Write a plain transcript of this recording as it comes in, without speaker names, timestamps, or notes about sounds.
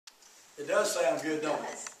It does sound good, It don't it?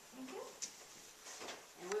 does.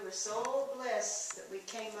 And we were so blessed that we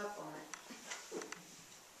came up on it.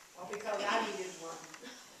 Well, because I needed one.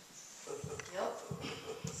 Yep.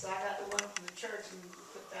 So I got the one from the church and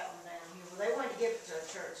put that one down here. Well, they wanted to give it to a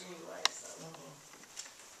church anyway, so.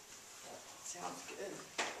 Sounds good.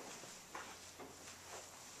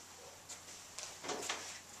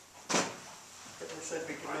 They said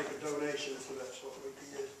we could make a donation, so that's what we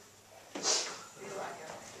did. Feel like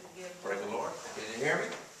I could give Praise the one. Lord. Can you hear me?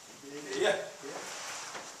 Yeah.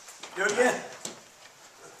 Do it again.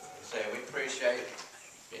 So we appreciate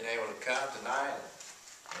being able to come tonight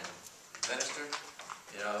and minister.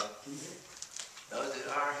 You know, those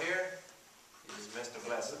that aren't here, you just missed a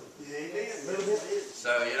blessing. Amen.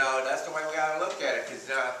 So, you know, that's the way we got to look at it, because,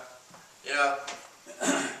 you know,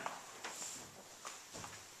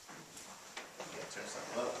 turn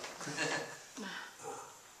something up.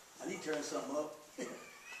 I need to turn something up.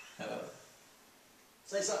 Hello.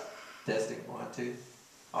 Say something. Testing, 1, 2.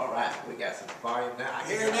 All right, we got some volume now. I can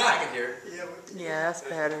Hear hear it. now? I can hear it. Yeah, that's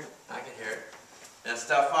better. I can hear it. And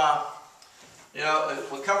stuff, you know,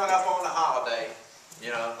 we're coming up on the holiday, you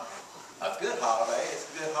know, a good holiday. It's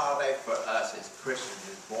a good holiday for us as Christians,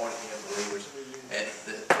 as born-again believers, and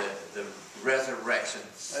the resurrection.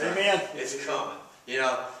 Amen. It's coming. You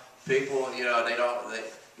know, people, you know,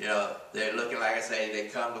 you know, they're looking, like I say, they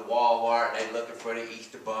come to Walmart and they're looking for the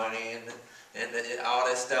Easter bunny and all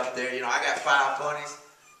that stuff there. You know, I got 5 bunnies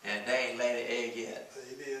and they ain't laid an egg yet.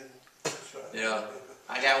 Amen. That's right. You know,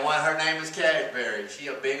 I got one, her name is Cadbury. She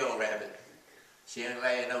a big old rabbit. She ain't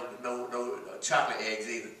laying no chocolate eggs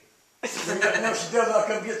either. No, she does. I'll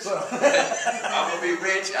come get some. I'm gonna be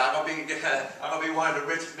rich. I'm gonna be one of the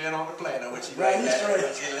richest men on the planet when she Right, lays that. right.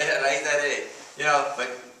 When she lays that egg. You know, but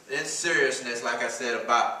in seriousness, like I said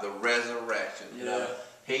about the resurrection, you know,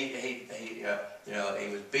 he you know,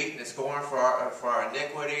 he was beaten and scorned for our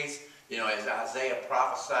iniquities. You know, as Isaiah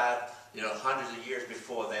prophesied, you know, hundreds of years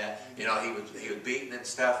before that, you know, he was beaten and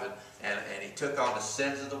stuff, and he took on the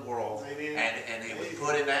sins of the world, and he was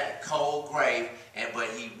put in that cold grave, but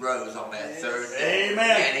he rose on that third day.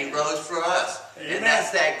 Amen. And he rose for us. Amen. And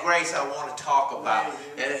that's that grace I want to talk about.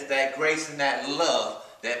 And it's that grace and that love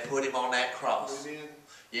that put him on that cross. Amen.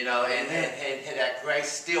 You know, and that grace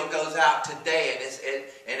still goes out today,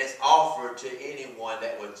 and it's offered to anyone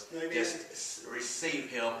that would just receive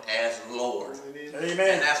him as Lord. Amen.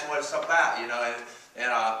 And that's what it's about, you know. And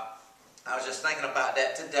I was just thinking about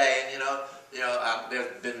that today, and you know,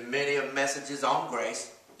 there's been many messages on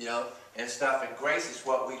grace, you know, and stuff. And grace is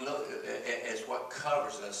what we look, is what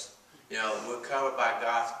covers us. You know, we're covered by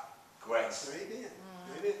God's grace. Amen.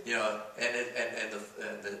 You know, and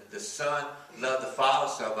the Son loved the Father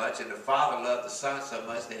so much, and the Father loved the Son so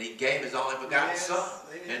much that He gave His only begotten Son.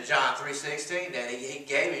 In John 3:16, that He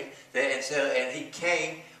gave Him that, and He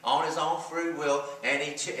came on His own free will, and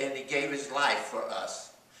He gave His life for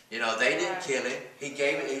us. You know, they didn't kill Him;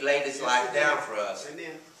 He laid His life down for us.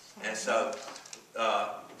 Amen. And so,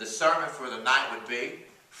 the sermon for the night would be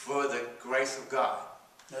for the grace of God.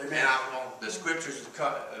 Amen. And the scriptures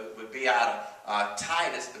would be out of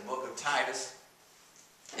Titus, the book of Titus.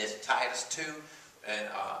 It's Titus 2, and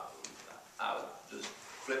I was just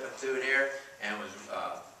flipping through there and was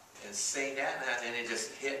and seeing that, and it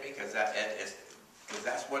just hit me because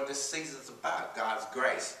that's what this season's about: God's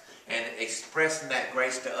grace and expressing that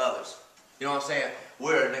grace to others. You know what I'm saying?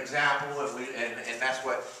 We're an example, and that's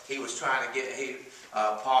what he was trying to get.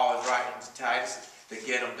 Paul was writing to Titus to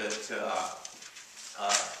get him to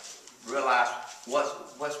realize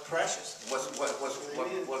what's precious,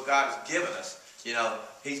 what God has given us. You know,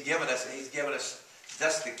 He's given us.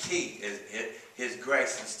 That's the key, is His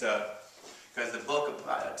grace and stuff. Because the book of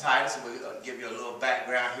Titus, and we'll give you a little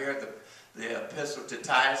background here. The epistle to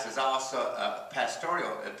Titus is also a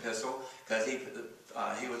pastoral epistle, because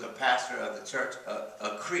he was a pastor of the church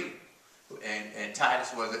of Crete, and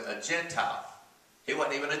Titus was a Gentile. He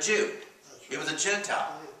wasn't even a Jew. He was a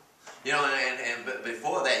Gentile. You know, but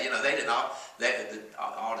before that, you know,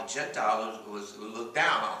 all the Gentiles was looked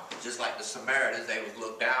down on, just like the Samaritans. They was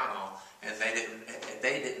looked down on, and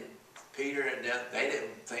Peter and them, they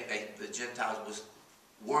didn't think the Gentiles was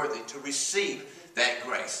worthy to receive that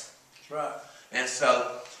grace. That's right. And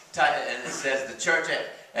so, and it says the church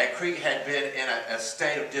at Crete had been in a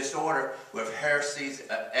state of disorder with heresies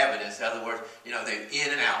evidence. In other words, you know, they're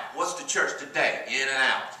in and out. What's the church today? In and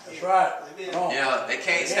out. That's right. You know, they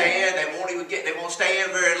can't stay in. They won't stay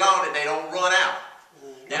in very long, and they don't run out.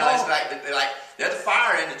 You know, it's like there's a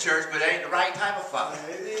fire in the church, but it ain't the right type of fire.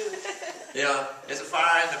 You know, it's a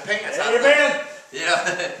fire in the pants. Amen. You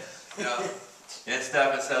know, and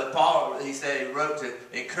stuff. And so Paul, he said he wrote to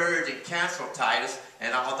encourage and counsel Titus.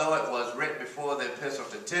 And although it was written before the epistle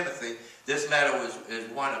to Timothy, this letter is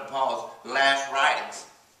one of Paul's last writings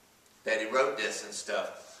that he wrote this and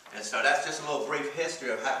stuff. And so that's just a little brief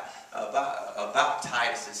history of how about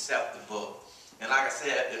Titus itself, the book. And like I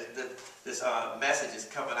said, this message is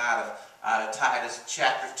coming out of Titus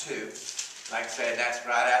chapter 2. Like I said, that's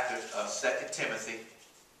right after 2 Timothy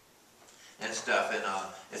and stuff. And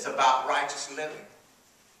it's about righteous living.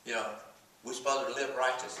 You know, we're supposed to live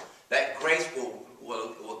righteous. That grace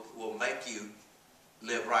will make you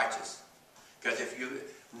live righteous. Because if you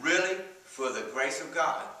really, for the grace of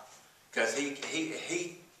God, because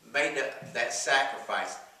he made that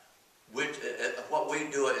sacrifice, which what we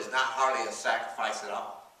do is not hardly a sacrifice at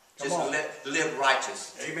all. Just live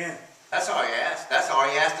righteous. Amen. That's all he asked. That's all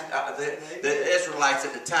he asked the Israelites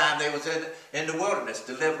at the time they was in the wilderness,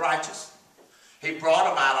 to live righteous. He brought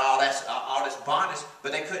them out of all this bondage,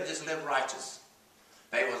 but they couldn't just live righteous.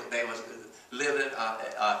 They was living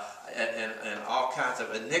in all kinds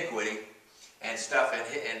of iniquity and stuff,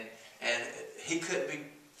 and he couldn't be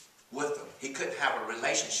with them. He couldn't have a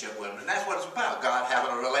relationship with them. And that's what it's about, God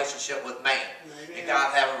having a relationship with man. Amen. And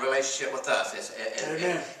God having a relationship with us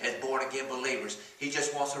as born-again believers. He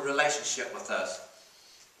just wants a relationship with us.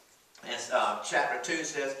 And chapter 2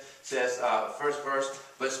 says, first verse,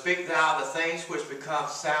 but speak thou the things which become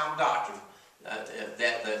sound doctrine,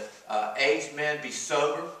 that the aged men be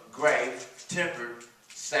sober, grave, tempered,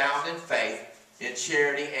 sound in faith, in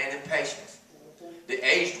charity, and in patience. The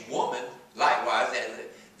aged woman, likewise,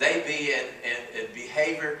 they be in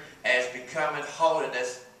behavior as becoming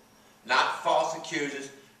holiness, not false accusers,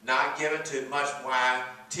 not given to much wine,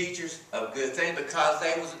 teachers of good things, because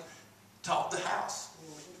they was taught the house.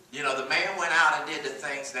 You know, the man went out and did the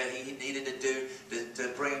things that he needed to do to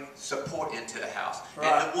bring support into the house. Right.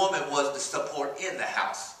 And the woman was the support in the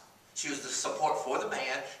house. She was the support for the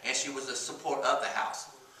man, and she was the support of the house.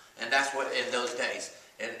 And that's what in those days,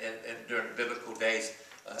 and during the biblical days,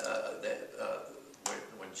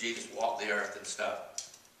 when Jesus walked the earth and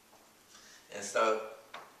stuff. And so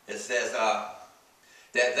it says that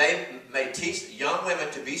they may teach young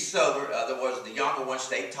women to be sober. In other words, the younger ones,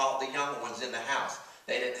 they taught the younger ones in the house.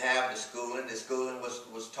 They didn't have the schooling. The schooling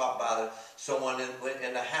was taught by someone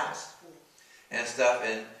in the house and stuff.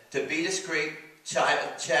 And to be discreet,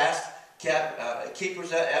 chaste,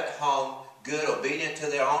 keepers at home, good, obedient to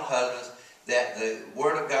their own husbands, that the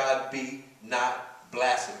word of God be not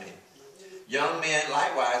blasphemy. Young men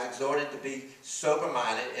likewise exhorted to be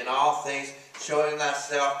sober-minded in all things, showing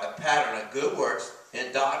thyself a pattern of good works,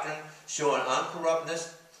 in doctrine, showing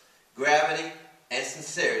uncorruptness, gravity, and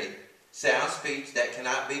sincerity, sound speech that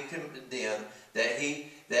cannot be condemned, that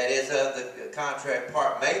he that is of the contrary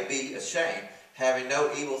part may be ashamed, having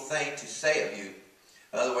no evil thing to say of you.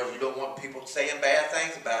 In other words, you don't want people saying bad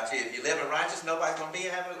things about you. If you live in righteousness, nobody's going to be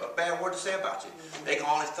having a bad word to say about you. They can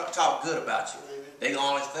only talk good about you. They can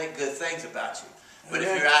only think good things about you. But if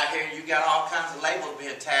you're out here, you got all kinds of labels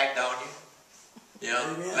being tagged on you. You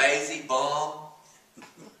know, lazy, bum.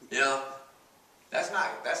 You know, that's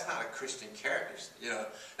not a Christian character. You know,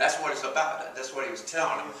 that's what it's about. That's what he was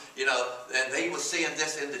telling them. You know, and he was seeing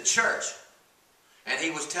this in the church, and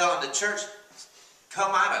he was telling the church,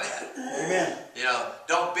 come out of that. Amen. You know,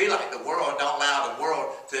 don't be like the world. Don't allow the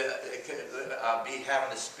world to be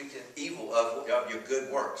having to speak evil of your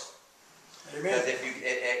good works. Because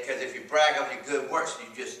if you brag of your good works,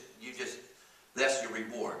 you just that's your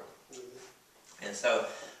reward. And so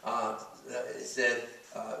it said,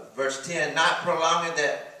 verse 10, not prolonging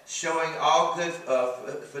that, showing all good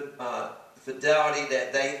fidelity,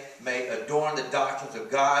 that they may adorn the doctrines of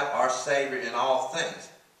God our Savior in all things.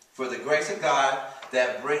 For the grace of God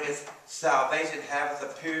that bringeth salvation hath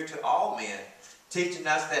appeared to all men, teaching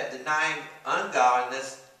us that denying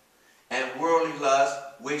ungodliness and worldly lust,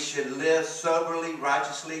 we should live soberly,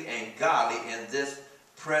 righteously, and godly in this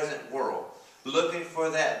present world, looking for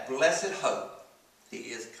that blessed hope. He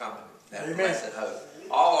is coming. That blessed hope.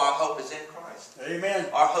 All our hope is in Christ. Amen.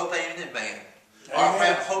 Our hope ain't in man.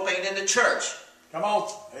 Amen. Our hope ain't in the church. Come on.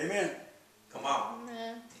 Amen. Come on.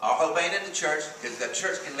 Amen. Our hope ain't in the church, because the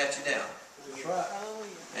church can let you down. That's right. Oh,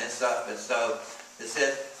 yeah. And so it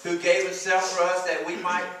says, who gave himself for us that we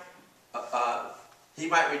might he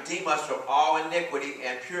might redeem us from all iniquity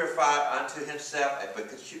and purify unto himself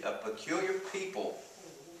a peculiar people.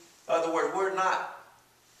 In other words, we're not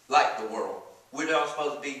like the world. We're not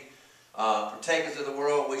supposed to be partakers of the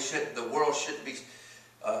world. The world shouldn't be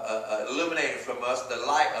illuminated from us. The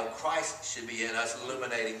light of Christ should be in us,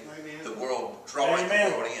 illuminating the world, drawing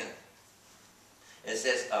the world in. It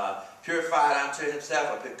says, purified unto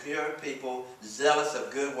himself a pure people, zealous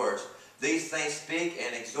of good works. These things speak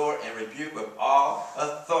and exhort and rebuke with all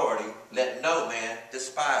authority. Let no man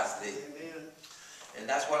despise thee. Amen. And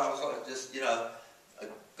that's what I was going to just,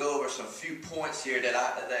 go over some few points here that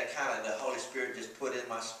kind of the Holy Spirit just put in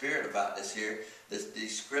my spirit about this here.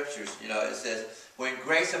 These scriptures, it says, when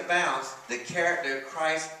grace abounds, the character of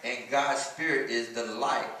Christ and God's Spirit is the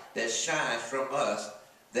light that shines from us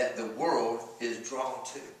that the world is drawn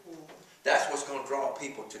to. That's what's going to draw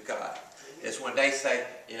people to God. It's when they say,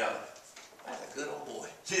 that's a good old boy.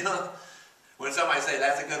 When somebody says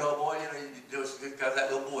that's a good old boy, just because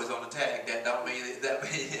that little boy's on the tag, that don't mean it's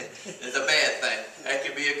a bad thing. That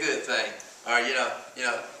can be a good thing. Or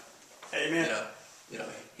Amen.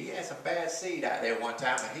 He had some bad seed out there one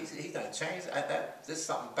time, and he done changed. There's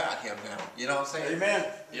something about him now. You know what I'm saying? Amen.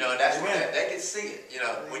 That's when they can see it.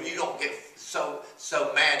 When you don't get so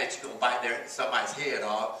mad that you're gonna bite somebody's head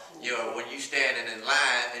off. When you standing in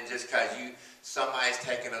line and just because somebody's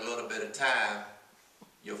taking a little bit of time,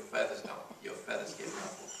 your feathers get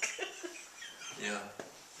ruffled.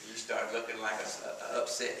 You start looking like an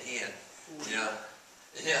upset hen.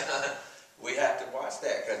 We have to watch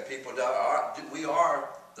that because people we are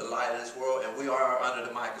the light of this world and we are under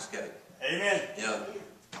the microscope. Amen.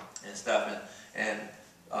 And stuff. And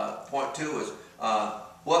point 2 is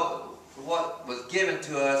what was given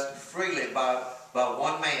to us freely by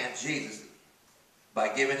one man, Jesus, by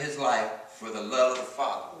giving his life for the love of the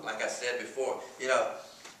Father. Like I said before,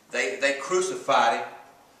 they crucified him,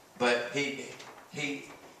 but he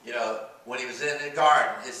when he was in the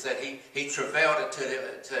garden, it said he travailed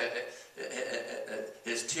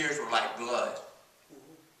his tears were like blood.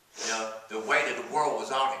 The weight of the world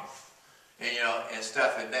was on him, and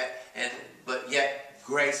stuff and that, but yet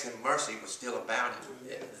grace and mercy was still abounding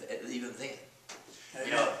even then.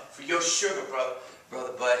 Amen. For your sugar,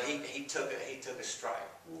 brother Bud, he took a strike.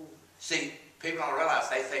 See, people don't realize,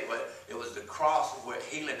 they think, well, it was the cross where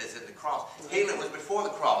healing is in the cross. Healing was before the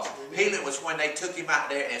cross. Healing was when they took him out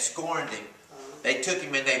there and scorned him. They took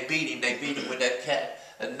him and they beat him. They beat him with that cat,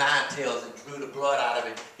 9 tails, and drew the blood out of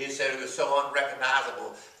him. He said it was so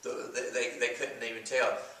unrecognizable, they couldn't even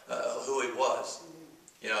tell who he was.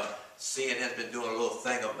 Sin has been doing a little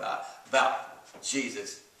thing about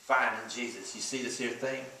Jesus, finding Jesus. You see this here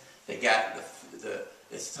thing? They got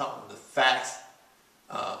it's something, the facts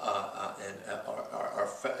or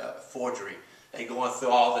forgery. They going through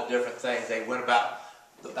all the different things. They went about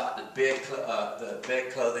the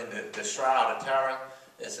bed clothing, the shroud of Turin.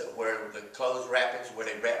 It's where the clothes wrappings, where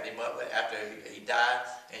they wrapped him up after he died,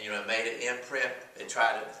 and made an imprint. They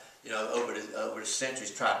tried to, over the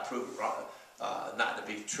centuries, try to prove it wrong, not to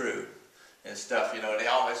be true, and stuff. They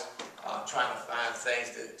always trying to find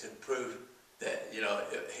things to prove that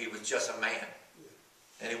he was just a man.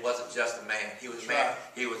 And he wasn't just a man. He was a man.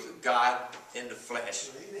 He was God in the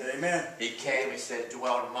flesh. Amen. He came, he said,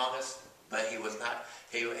 dwelt among us, but he was not.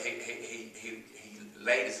 He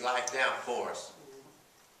laid his life down for us.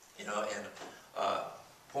 And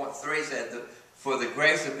point 3 said, for the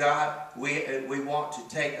grace of God, we want to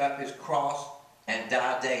take up his cross and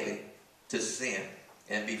die daily to sin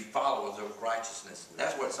and be followers of righteousness.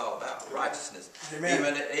 That's what it's all about, righteousness.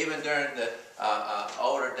 Amen. Even during the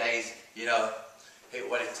older days,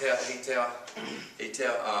 what he tell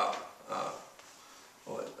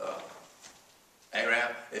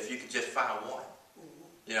Abraham, if you could just find one,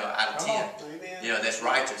 out of 10, that's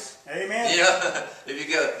righteous. Amen. If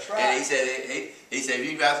you go, right. And he said,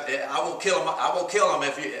 you guys, I won't kill them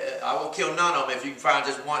if you, I won't kill none of them if you can find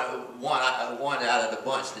just one out of the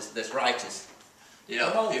bunch that's righteous.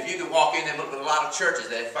 If you can walk in and look at a lot of churches,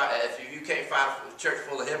 if you can't find a church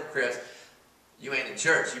full of hypocrites, you ain't in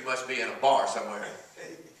church. You must be in a bar somewhere.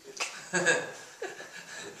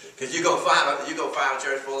 Because you go find a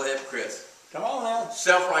church full of hypocrites. Come on now.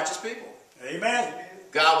 Self-righteous people. Amen.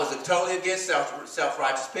 God was totally against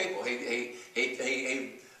self-righteous people.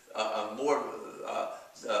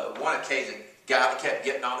 One occasion, God kept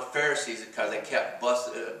getting on the Pharisees because they kept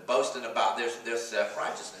boasting about their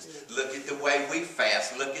self-righteousness. Look at the way we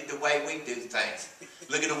fast. Look at the way we do things.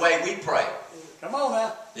 Look at the way we pray. Come on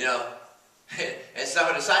now. And some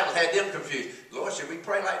of the disciples had them confused. Lord, should we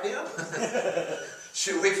pray like them?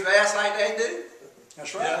 Should we fast like they do?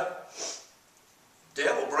 That's right.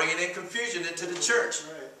 Devil bringing in confusion into the church.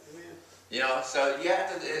 Right. So you have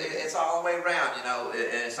to. It's all the way around. And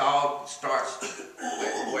it's all starts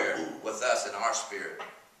with us and our spirit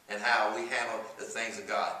and how we handle the things of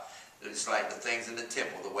God. It's like the things in the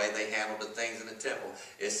temple, the way they handle the things in the temple.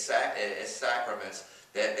 It's sacraments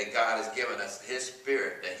that God has given us, his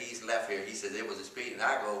spirit that he's left here. He says it was his spirit, and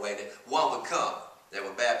I go away that one would come They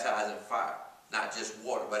were baptized in fire. Not just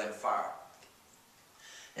water, but in fire.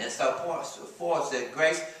 And so point 4 said,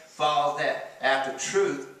 grace follows that after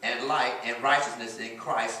truth and light and righteousness in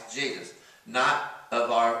Christ Jesus, not of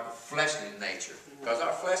our fleshly nature. Because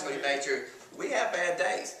our fleshly nature, we have bad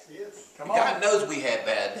days. Yes. God knows we have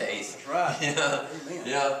bad days. That's right. You know, Amen.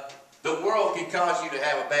 you know, the world can cause you to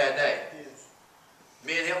have a bad day. Yes.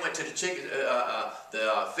 Me and him went to the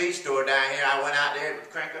feed store down here. I went out there,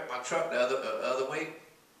 cranked up my truck the other week.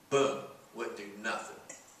 Boom, wouldn't do nothing.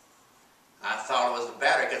 I thought it was the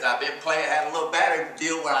battery because I've been playing, had a little battery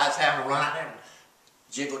deal where I was having to run out there and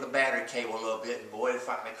jiggle the battery cable a little bit, and boy, it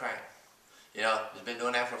finally cranked. You know, it's been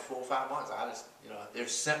doing that for 4 or 5 months. I just, you know,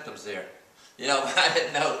 there's symptoms there. You know, I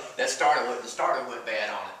didn't know the starter went bad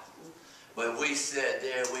on it. But we sat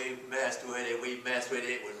there, we messed with it,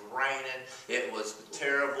 it was raining, it was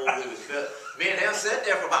terrible, me and him sat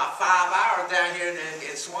there for about 5 hours down here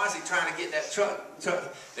in Swansea trying to get that truck.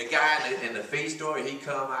 The guy in the feed store, he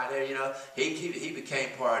come out there, you know, he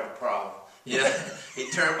became part of the problem. You know, he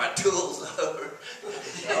turned my tools over.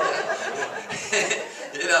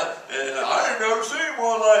 You know, I ain't never seen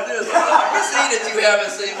one like this. I can see that you haven't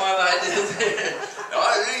seen one like this.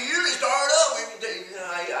 You usually start up.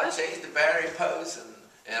 I changed the battery post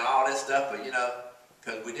and all this stuff, but you know,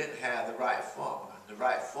 because we didn't have the right formula. The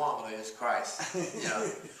right formula is Christ.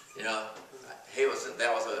 You know,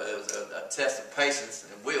 that was a test of patience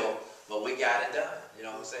and will, but we got it done. You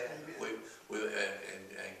know what I'm saying?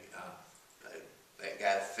 They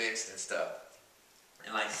got it fixed and stuff.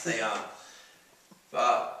 And like I say,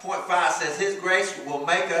 point 5 says, His grace will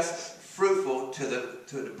make us fruitful to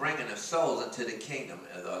the bringing of souls into the kingdom,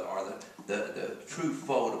 or the true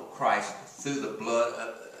fold of Christ through the blood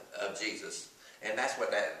of Jesus. And that's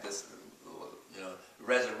what this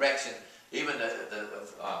resurrection. Even the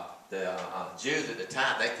Jews at the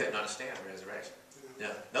time, they couldn't understand the resurrection. You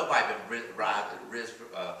know, nobody been risen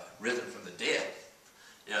from the dead.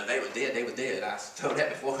 You know, they were dead. They were dead. I told that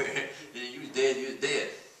before. You was dead. You was dead.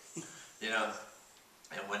 You know.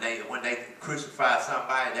 And when they crucified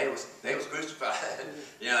somebody, they was crucified.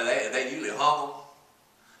 You know, they usually hung them.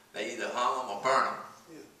 They either hung them or burned them.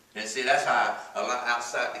 Yeah. And see, that's how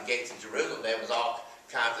outside the gates of Jerusalem, there was all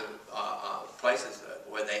kinds of places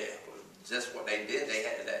where just what they did. They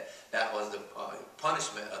had that was the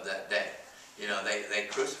punishment of that day. You know, they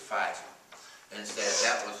crucified you, and said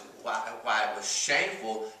that was why it was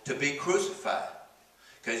shameful to be crucified,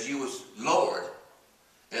 because you was lowered.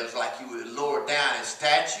 It was like you were lowered down in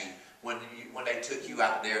stature when they took you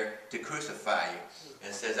out there to crucify you.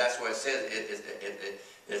 And it says that's what it says.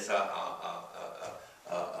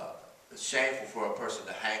 It's shameful for a person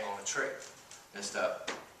to hang on a tree and stuff.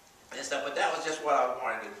 But that was just what I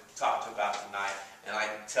wanted to talk about tonight, and I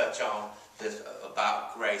can touch on this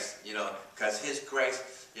about grace. You know, because His grace,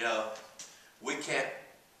 you know, we can't,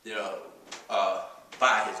 you know,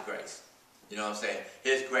 buy His grace. You know what I'm saying?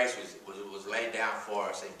 His grace was laid down for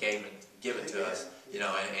us and given to us, you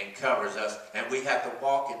know, and covers us, and we have to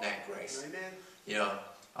walk in that grace. Amen. You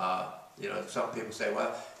know, some people say,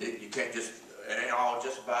 well, you can't just, it ain't all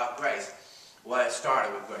just about grace. Well, it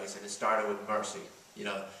started with grace, and it started with mercy. You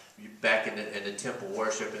know, back in the temple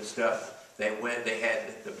worship and stuff,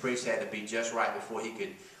 the priest had to be just right before he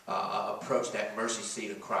could approach that mercy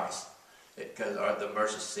seat of Christ, or the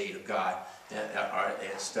mercy seat of God,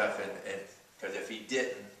 and stuff, and because if he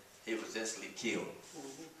didn't, he was instantly killed.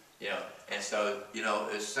 You know, and so, you know,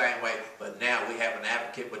 it's the same way. But now we have an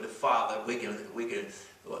advocate with the Father. We can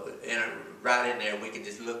right in there. We can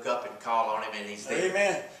just look up and call on Him, and He's there.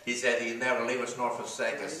 Amen. He said He'll never leave us nor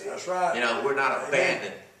forsake us. That's right. You know, we're not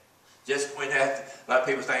abandoned. Just when a lot of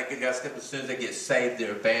people think as soon as they get saved,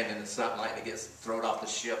 they're abandoned and something like they get thrown off the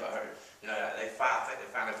ship. I heard. You know, they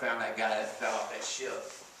finally found that guy that fell off that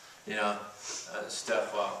ship. You know,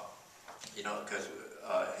 stuff. You know, because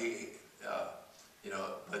you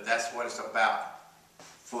know, but that's what it's about,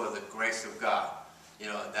 for the grace of God. You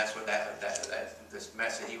know, and that's what this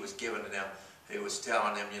message He was giving to them. He was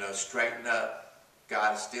telling them, you know, straighten up.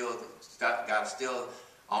 God is still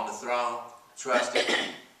on the throne. Trust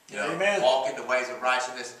Him. You know, Amen. Walk in the ways of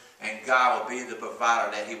righteousness, and God will be the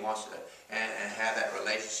provider that He wants to, and have that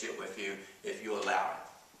relationship with you if you allow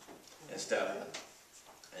it and stuff.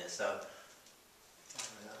 And so.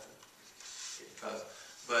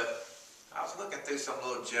 But I was looking through some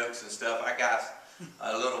little jokes and stuff. I got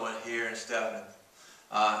a little one here and stuff.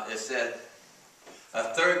 And, it said, a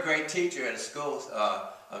third grade teacher at a school,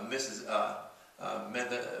 Mrs.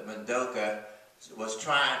 Mendoza, was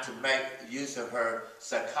trying to make use of her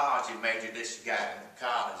psychology major that she got in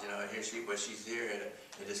college. You know, she's here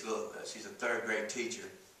at this little. She's a third grade teacher,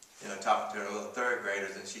 talking to her little third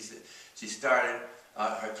graders, and she started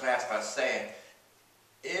her class by saying,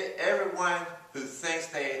 everyone who thinks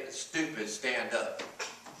they're stupid, stand up.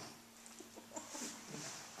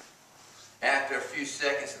 After a few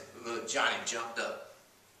seconds, little Johnny jumped up.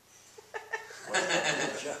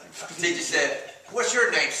 Teacher said, "What's your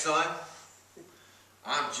name, son?"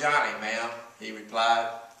 "I'm Johnny, ma'am," he replied.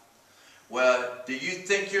 "Well, do you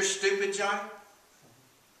think you're stupid, Johnny?"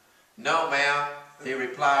 "No, ma'am," he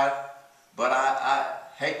replied, "but I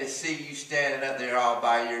hate to see you standing up there all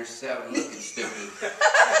by yourself looking stupid."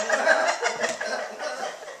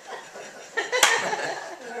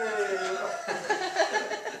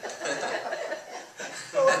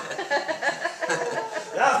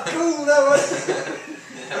 That's cool, that was.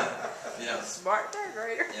 Yeah. Smart third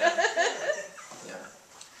grader. Yeah.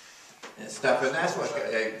 And stuff, and that's what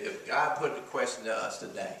if God put the question to us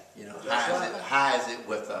today. How is it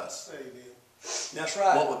with us? Amen. That's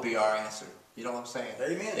right. What would be our answer? You know what I'm saying?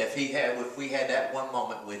 Amen. If we had that one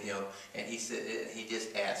moment with him, and he said, he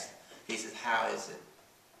just asked, he said, "How is it?"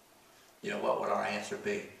 What would our answer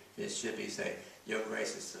be? It should be, say, "Your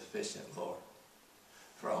grace is sufficient, Lord,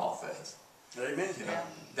 for all things." Amen.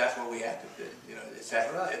 That's what we have to do. It's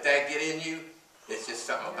that, Right. if that get in you, it's just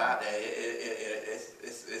something about that.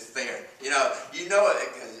 It's there. You know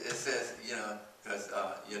it because it says, because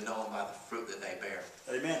you know them by the fruit that they bear.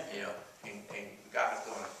 Amen. And God's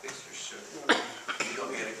going to fix your sugar. You're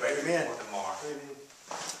going to get a great report tomorrow. Amen.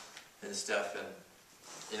 And stuff, and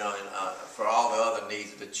for all the other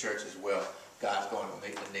needs of the church as well, God's going to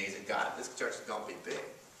meet the needs of God. This church is going to be big.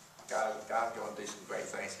 God's going to do some great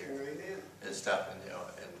things here. Amen. And stuff, and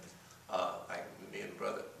like me and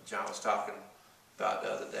Brother John was talking about the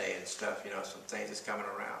other day and stuff. Some things that's coming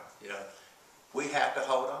around. We have to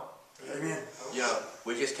hold on. Amen.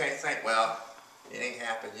 We just can't think, well, it ain't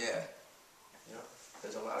happened yet.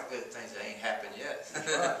 There's a lot of good things that ain't happened yet.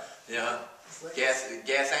 Right.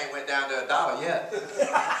 Gas ain't went down to $1 yet. It's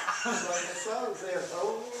like the song says,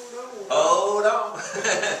 Hold on.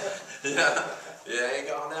 It ain't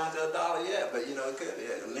gone down to $1 yet, but it could.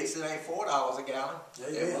 At least it ain't $4 a gallon.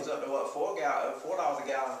 Amen. It was up to what, $4 a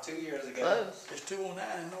gallon 2 years ago. Close. It's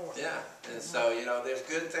 209 north. Yeah, and so there's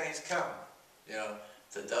good things coming.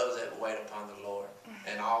 To those that wait upon the Lord,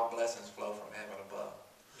 and all blessings flow from heaven above.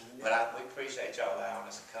 But we appreciate y'all allowing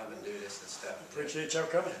us to come and do this and stuff. Appreciate y'all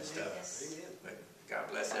coming. And stuff. Amen. But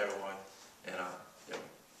God bless everyone. And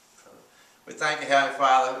we thank you, Heavenly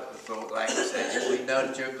Father, for, like I said, we know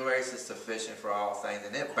that your grace is sufficient for all things,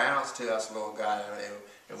 and it bounds to us, Lord God,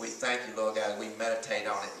 and we thank you, Lord God, as we meditate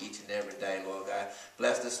on it each and every day, Lord God.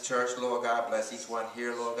 Bless this church, Lord God. Bless each one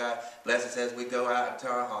here, Lord God. Bless us as we go out into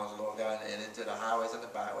our homes, Lord God, and into the highways and the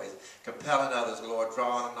byways, compelling others, Lord,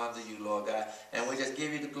 drawing them unto you, Lord God. And we just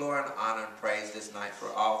give you the glory and honor and praise this night for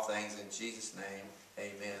all things in Jesus' name.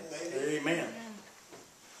 Amen. Amen.